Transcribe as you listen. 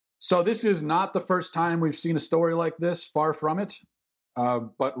So this is not the first time we've seen a story like this, far from it.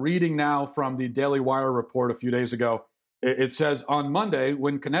 But reading now from the Daily Wire report a few days ago, it says on Monday,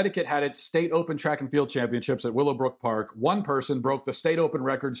 when Connecticut had its state open track and field championships at Willowbrook Park, one person broke the state open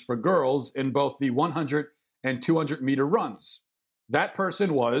records for girls in both the 100 and 200 meter runs. That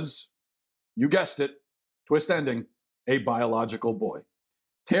person was, you guessed it, twist ending, a biological boy.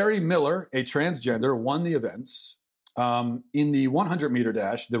 Terry Miller, a transgender, won the events. In the 100 meter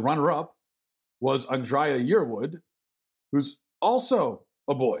dash, the runner-up was Andrea Yearwood, who's also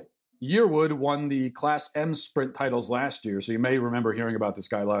a boy. Yearwood won the Class M sprint titles last year, so you may remember hearing about this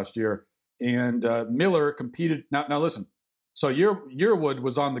guy last year. And Miller competed. Now listen. So Yearwood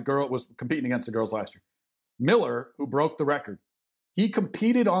was competing against the girls last year. Miller, who broke the record, he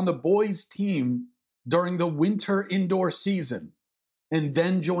competed on the boys' team during the winter indoor season, and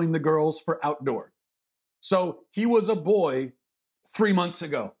then joined the girls for outdoor. So he was a boy 3 months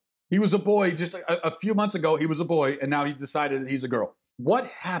ago. He was a boy just a few months ago. He was a boy, and now he decided that he's a girl. What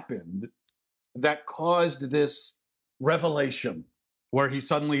happened that caused this revelation where he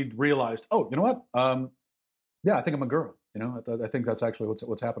suddenly realized, oh, you know what? Yeah, I think I'm a girl. You know, I think that's actually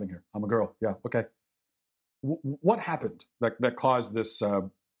what's happening here. I'm a girl. Yeah, okay. What happened that caused this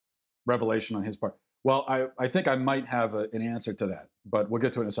revelation on his part? Well, I think I might have an answer to that, but we'll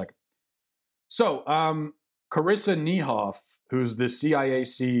get to it in a second. So, Carissa Niehoff, who's the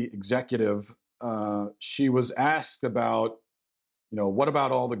CIAC executive, she was asked about, what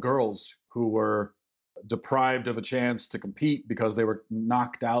about all the girls who were deprived of a chance to compete because they were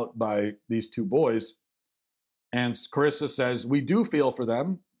knocked out by these two boys? And Carissa says, we do feel for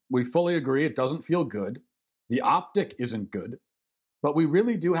them. We fully agree it doesn't feel good. The optic isn't good. But we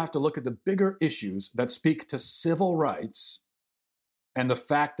really do have to look at the bigger issues that speak to civil rights and the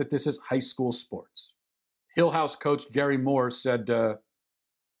fact that this is high school sports. Hill House coach Gary Moore said that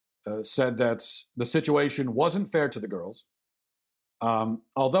the situation wasn't fair to the girls,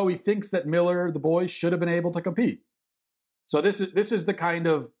 although he thinks that Miller, the boy, should have been able to compete. So this is the kind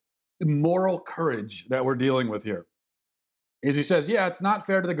of moral courage that we're dealing with here. Is he says, yeah, it's not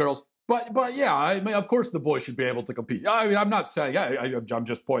fair to the girls, but yeah, I mean, of course the boys should be able to compete. I mean, I'm not saying, I'm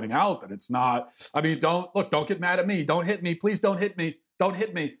just pointing out that it's not. I mean, don't get mad at me. Don't hit me. Please don't hit me. Don't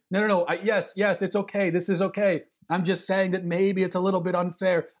hit me. No. Yes, it's okay. This is okay. I'm just saying that maybe it's a little bit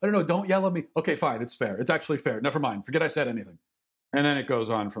unfair. No, don't yell at me. Okay, fine. It's fair. It's actually fair. Never mind. Forget I said anything. And then it goes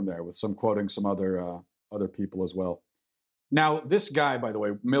on from there with some quoting some other people as well. Now, this guy, by the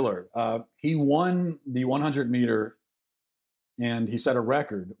way, Miller, he won the 100 meter and he set a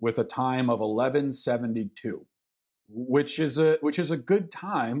record with a time of 11:72, which is a good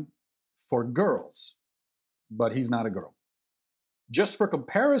time for girls, but he's not a girl. Just for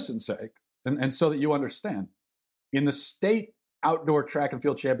comparison's sake, and so that you understand, in the state outdoor track and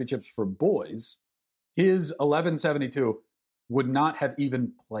field championships for boys, his 11:72 would not have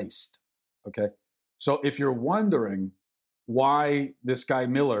even placed, okay? So if you're wondering why this guy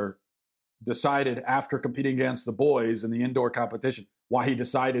Miller decided after competing against the boys in the indoor competition, why he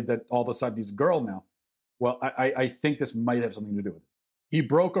decided that all of a sudden he's a girl now, well, I think this might have something to do with it. He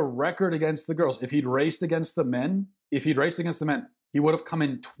broke a record against the girls. If he'd raced against the men, he would have come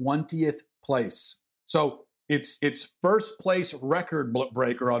in 20th place. So it's first place record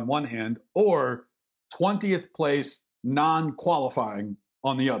breaker on one hand, or 20th place non-qualifying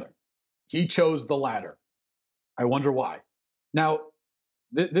on the other. He chose the latter. I wonder why. Now,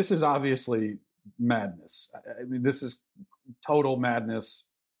 this is obviously madness. I mean, this is total madness.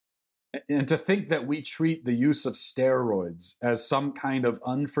 And to think that we treat the use of steroids as some kind of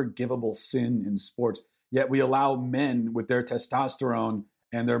unforgivable sin in sports, yet we allow men with their testosterone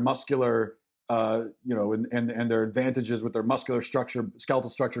and their muscular, and their advantages with their muscular structure, skeletal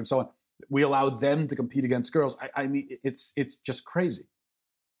structure, and so on, we allow them to compete against girls. I mean, it's just crazy.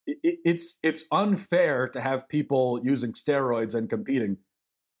 It's unfair to have people using steroids and competing,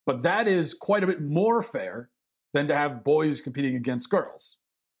 but that is quite a bit more fair than to have boys competing against girls.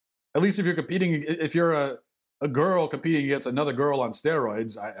 At least if you're a girl competing against another girl on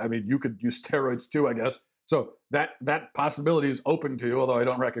steroids, I mean, you could use steroids too, I guess. So that possibility is open to you, although I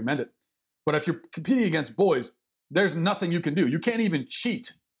don't recommend it. But if you're competing against boys, there's nothing you can do. You can't even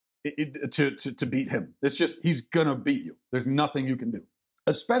cheat to beat him. It's just, he's gonna beat you. There's nothing you can do,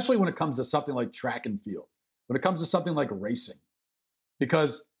 especially when it comes to something like track and field, when it comes to something like racing,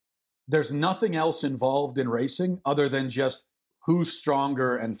 because there's nothing else involved in racing other than just who's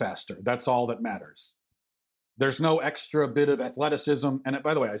stronger and faster. That's all that matters. There's no extra bit of athleticism. And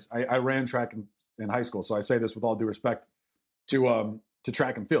by the way, I ran track in high school, so I say this with all due respect to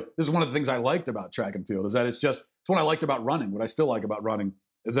track and field. This is one of the things I liked about track and field, is that it's what I liked about running, what I still like about running,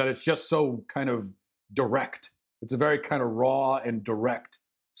 is that it's just so kind of direct. It's a very kind of raw and direct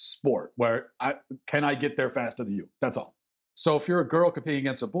sport where can I get there faster than you? That's all. So if you're a girl competing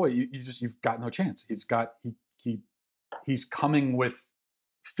against a boy, you've got no chance. He's coming with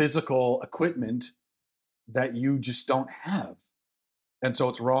physical equipment that you just don't have. And so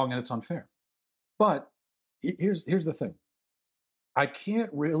it's wrong and it's unfair. But here's the thing. I can't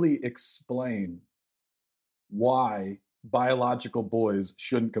really explain why biological boys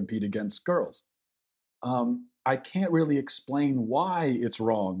shouldn't compete against girls. I can't really explain why it's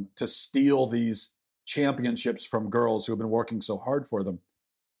wrong to steal these championships from girls who have been working so hard for them.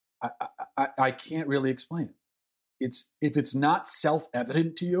 I can't really explain it. If it's not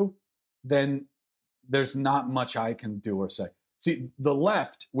self-evident to you, then there's not much I can do or say. See, the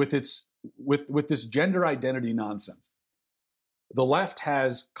left with this gender identity nonsense, the left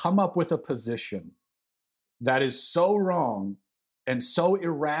has come up with a position that is so wrong and so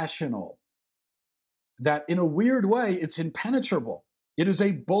irrational that in a weird way, it's impenetrable. It is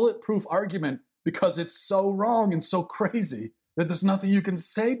a bulletproof argument because it's so wrong and so crazy that there's nothing you can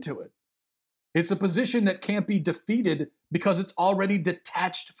say to it. It's a position that can't be defeated because it's already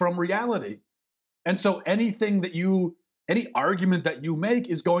detached from reality. And so any argument that you make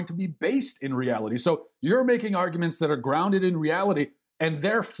is going to be based in reality. So you're making arguments that are grounded in reality and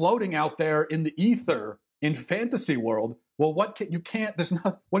they're floating out there in the ether in fantasy world. Well, what are you going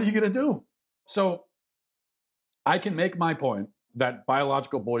to do? So I can make my point that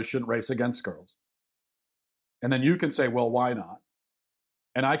biological boys shouldn't race against girls. And then you can say, well, why not?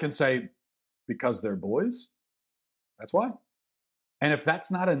 And I can say, because they're boys. That's why. And if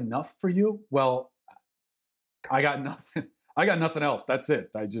that's not enough for you, well, I got nothing. I got nothing else. That's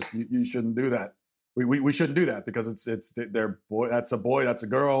it. You shouldn't do that. We shouldn't do that because they're boy. That's a boy. That's a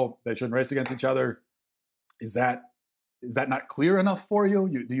girl. They shouldn't race against each other. Is that not clear enough for you?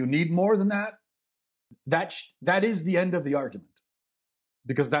 Do you need more than that? That is the end of the argument,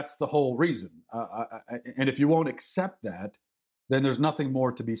 because that's the whole reason. And if you won't accept that, then there's nothing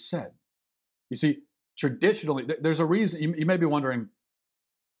more to be said. You see, traditionally, there's a reason. You may be wondering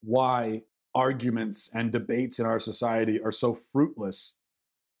why arguments and debates in our society are so fruitless,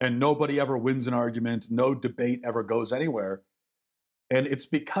 and nobody ever wins an argument. No debate ever goes anywhere, and it's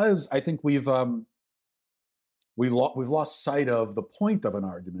because I think we've lost sight of the point of an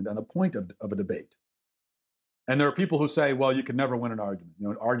argument and the point of a debate. And there are people who say, well, you can never win an argument.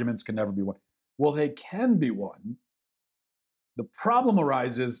 Arguments can never be won. Well, they can be won. The problem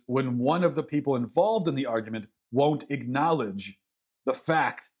arises when one of the people involved in the argument won't acknowledge the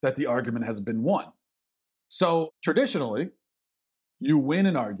fact that the argument has been won. So traditionally, you win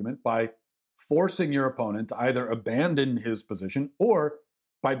an argument by forcing your opponent to either abandon his position or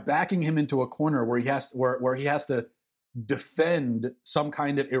by backing him into a corner where he has to defend some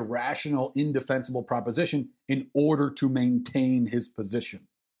kind of irrational, indefensible proposition in order to maintain his position.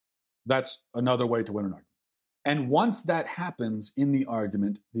 That's another way to win an argument. And once that happens in the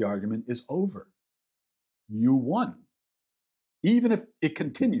argument is over. You won. Even if it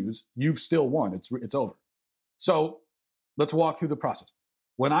continues, you've still won. It's over. So let's walk through the process.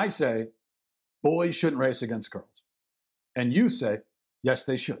 When I say boys shouldn't race against girls, and you say, yes,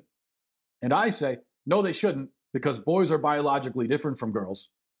 they should. And I say, no, they shouldn't, because boys are biologically different from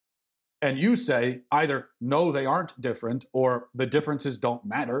girls. And you say either, no, they aren't different, or the differences don't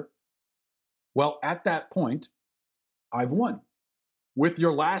matter. Well, at that point, I've won. With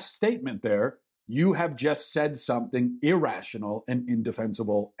your last statement there, you have just said something irrational and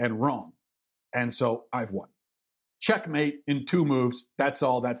indefensible and wrong. And so I've won. Checkmate in 2 moves. That's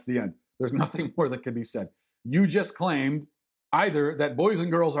all. That's the end. There's nothing more that can be said. You just claimed either that boys and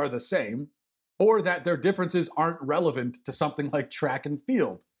girls are the same or that their differences aren't relevant to something like track and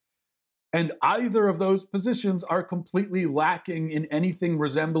field. And either of those positions are completely lacking in anything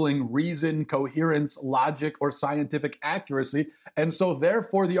resembling reason, coherence, logic, or scientific accuracy. And so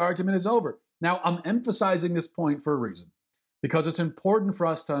therefore the argument is over. Now, I'm emphasizing this point for a reason, because it's important for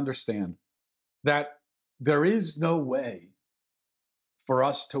us to understand that there is no way for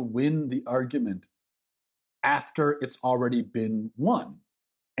us to win the argument after it's already been won.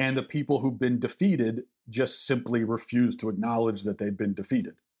 And the people who've been defeated just simply refuse to acknowledge that they've been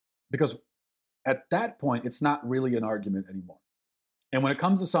defeated. Because at that point, it's not really an argument anymore. And when it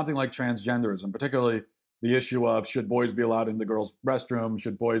comes to something like transgenderism, particularly the issue of should boys be allowed in the girls' restroom,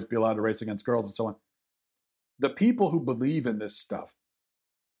 should boys be allowed to race against girls, and so on, the people who believe in this stuff,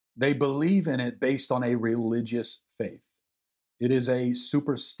 they believe in it based on a religious faith. It is a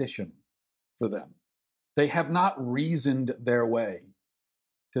superstition for them. They have not reasoned their way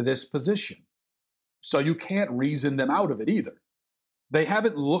to this position. So you can't reason them out of it either. They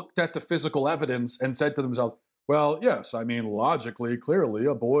haven't looked at the physical evidence and said to themselves, well, yes, I mean, logically, clearly,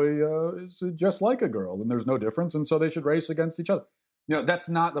 a boy is just like a girl, and there's no difference, and so they should race against each other. That's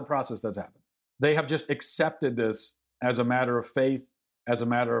not the process that's happened. They have just accepted this as a matter of faith, as a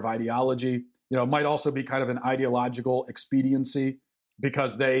matter of ideology. It might also be kind of an ideological expediency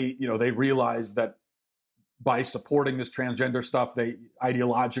because they realize that by supporting this transgender stuff,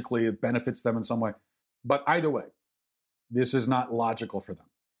 ideologically it benefits them in some way. But either way, this is not logical for them.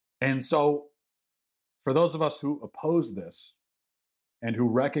 And so for those of us who oppose this and who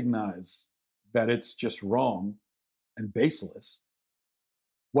recognize that it's just wrong and baseless,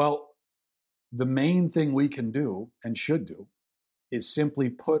 well, the main thing we can do and should do is simply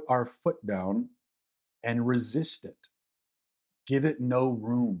put our foot down and resist it. Give it no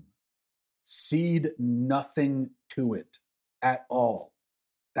room. Cede nothing to it at all.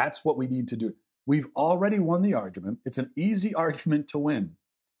 That's what we need to do. We've already won the argument. It's an easy argument to win.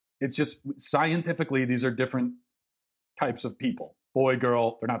 It's just scientifically, these are different types of people. Boy,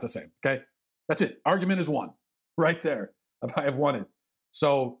 girl, they're not the same. Okay? That's it. Argument is won. Right there. I have won it.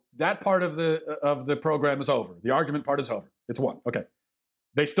 So that part of the program is over. The argument part is over. It's won. Okay.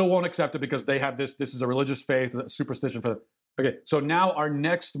 They still won't accept it because they have this is a religious faith, a superstition for them. Okay, so now our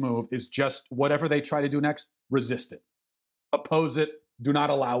next move is just whatever they try to do next, resist it. Oppose it. Do not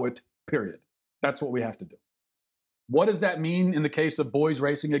allow it, period. That's what we have to do. What does that mean in the case of boys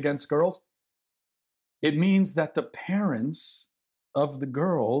racing against girls? It means that the parents of the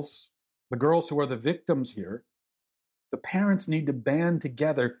girls who are the victims here, the parents need to band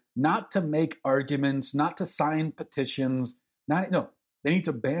together, not to make arguments, not to sign petitions, they need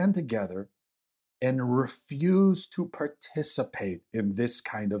to band together and refuse to participate in this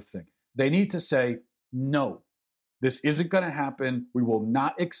kind of thing. They need to say, no, this isn't going to happen. We will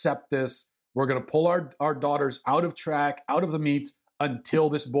not accept this. We're going to pull our daughters out of track, out of the meets until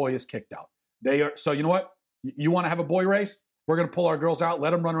this boy is kicked out. So you know what? You want to have a boy race? We're going to pull our girls out.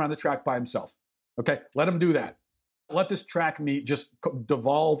 Let him run around the track by himself. Okay? Let him do that. Let this track meet just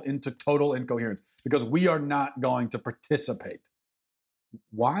devolve into total incoherence because we are not going to participate.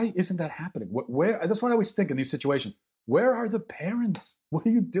 Why isn't that happening? That's what I always think in these situations. Where are the parents? What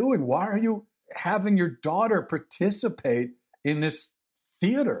are you doing? Why are you having your daughter participate in this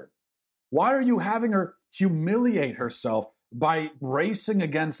theater? Why are you having her humiliate herself by racing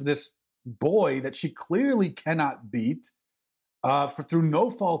against this boy that she clearly cannot beat through no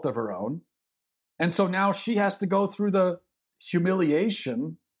fault of her own? And so now she has to go through the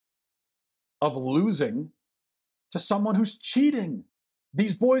humiliation of losing to someone who's cheating.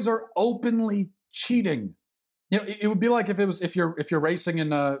 These boys are openly cheating. It would be like if you're racing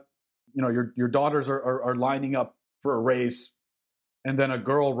and your daughters are lining up for a race, and then a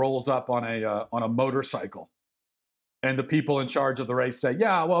girl rolls up on a motorcycle, and the people in charge of the race say,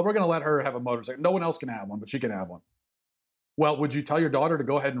 "Yeah, well, we're going to let her have a motorcycle. No one else can have one, but she can have one." Well, would you tell your daughter to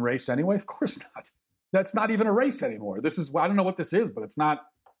go ahead and race anyway? Of course not. That's not even a race anymore. I don't know what this is, but it's not.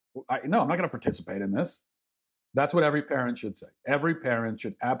 I'm not going to participate in this. That's what every parent should say. Every parent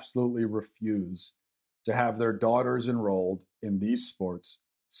should absolutely refuse to have their daughters enrolled in these sports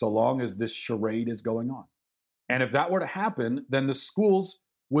so long as this charade is going on. And if that were to happen, then the schools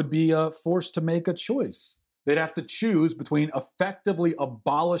would be forced to make a choice. They'd have to choose between effectively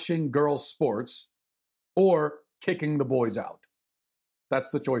abolishing girls' sports or kicking the boys out.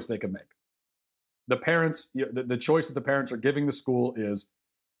 That's the choice they can make. The parents, the choice that the parents are giving the school is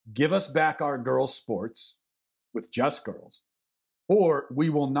give us back our girls' sports with just girls, or we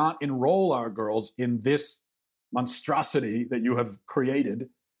will not enroll our girls in this monstrosity that you have created.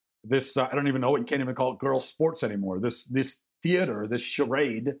 This, I don't even know, you can't even call it girls' sports anymore. This theater, this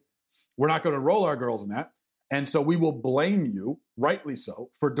charade, we're not going to enroll our girls in that. And so we will blame you, rightly so,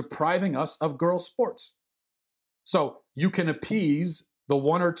 for depriving us of girls' sports. So you can appease the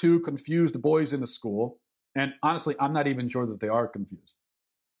one or two confused boys in the school. And honestly, I'm not even sure that they are confused.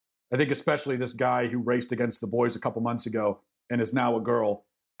 I think especially this guy who raced against the boys a couple months ago and is now a girl,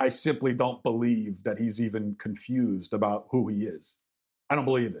 I simply don't believe that he's even confused about who he is. I don't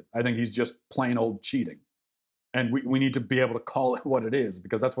believe it. I think he's just plain old cheating. And we need to be able to call it what it is,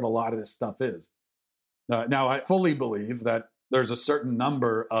 because that's what a lot of this stuff is. Now, I fully believe that there's a certain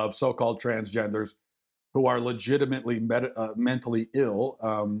number of so-called transgenders who are legitimately mentally ill,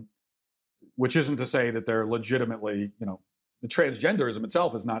 which isn't to say that they're legitimately, the transgenderism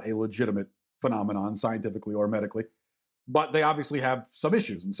itself is not a legitimate phenomenon scientifically or medically, but they obviously have some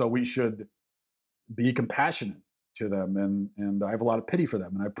issues. And so we should be compassionate to them. And I have a lot of pity for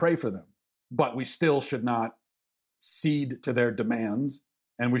them and I pray for them. But we still should not cede to their demands,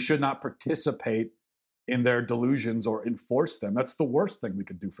 and we should not participate in their delusions or enforce them. That's the worst thing we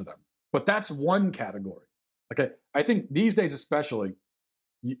could do for them. But that's one category. Okay. I think these days, especially,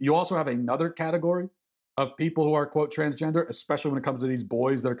 you also have another category of people who are, quote, transgender, especially when it comes to these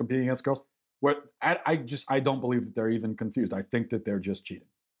boys that are competing against girls, where I don't believe that they're even confused. I think that they're just cheating.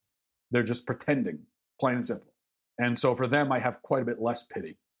 They're just pretending, plain and simple. And so for them, I have quite a bit less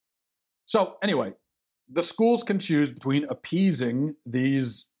pity. So anyway, the schools can choose between appeasing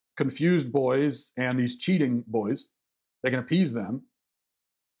these confused boys and these cheating boys. They can appease them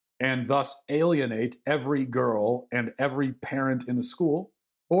and thus alienate every girl and every parent in the school,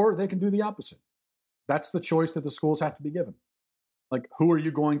 or they can do the opposite. That's the choice that the schools have to be given. Like, who are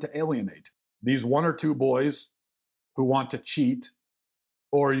you going to alienate? These one or two boys who want to cheat,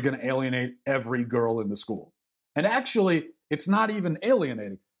 or are you going to alienate every girl in the school? And actually, it's not even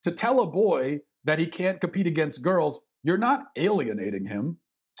alienating. To tell a boy that he can't compete against girls, you're not alienating him.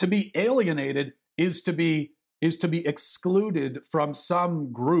 To be alienated is to be excluded from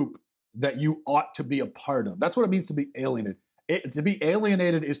some group that you ought to be a part of. That's what it means to be alienated. To be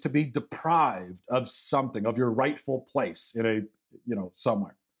alienated is to be deprived of something, of your rightful place in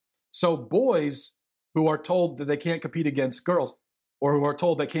somewhere. So boys who are told that they can't compete against girls, or who are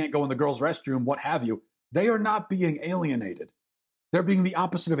told they can't go in the girls' restroom, what have you, they are not being alienated. They're being the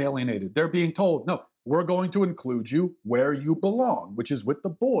opposite of alienated. They're being told, no, we're going to include you where you belong, which is with the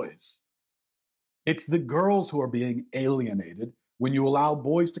boys. It's the girls who are being alienated when you allow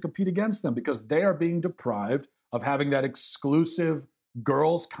boys to compete against them, because they are being deprived of having that exclusive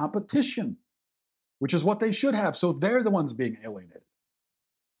girls' competition, which is what they should have. So they're the ones being alienated.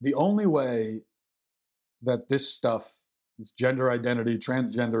 The only way that this stuff, this gender identity,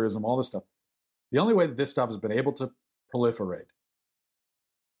 transgenderism, all this stuff, the only way that this stuff has been able to proliferate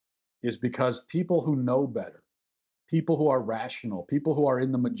is because people who know better, people who are rational, people who are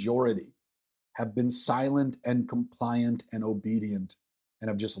in the majority, have been silent and compliant and obedient and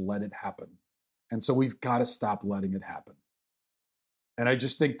have just let it happen. And so we've got to stop letting it happen. And I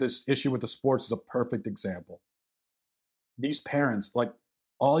just think this issue with the sports is a perfect example. These parents, like,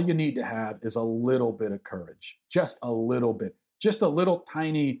 all you need to have is a little bit of courage, just a little bit, just a little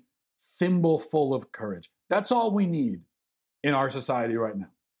tiny thimbleful of courage. That's all we need in our society right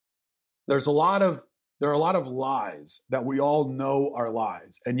now. There are a lot of lies that we all know are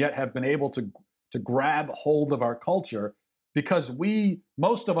lies, and yet have been able to grab hold of our culture because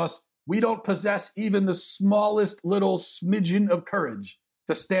most of us, we don't possess even the smallest little smidgen of courage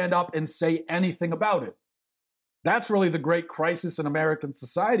to stand up and say anything about it. That's really the great crisis in American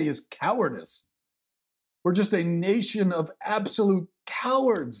society, is cowardice. We're just a nation of absolute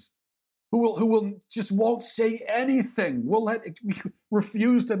cowards who just won't say anything. We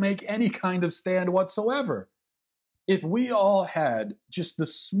refuse to make any kind of stand whatsoever. If we all had just the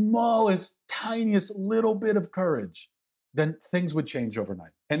smallest, tiniest little bit of courage, then things would change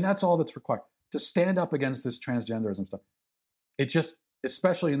overnight. And that's all that's required, to stand up against this transgenderism stuff. It just,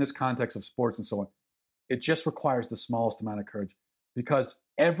 especially in this context of sports and so on, it just requires the smallest amount of courage, because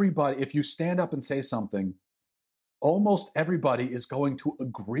everybody, if you stand up and say something, almost everybody is going to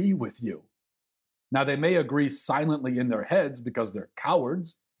agree with you. Now, they may agree silently in their heads because they're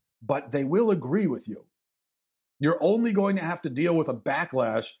cowards, but they will agree with you. You're only going to have to deal with a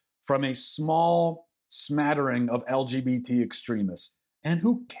backlash from a small smattering of LGBT extremists. And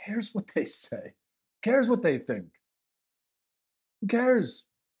who cares what they say? Who cares what they think? Who cares?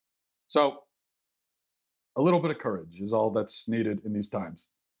 So, a little bit of courage is all that's needed in these times.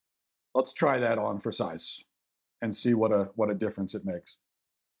 Let's try that on for size and see what a difference it makes.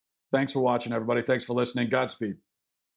 Thanks for watching, everybody. Thanks for listening. Godspeed.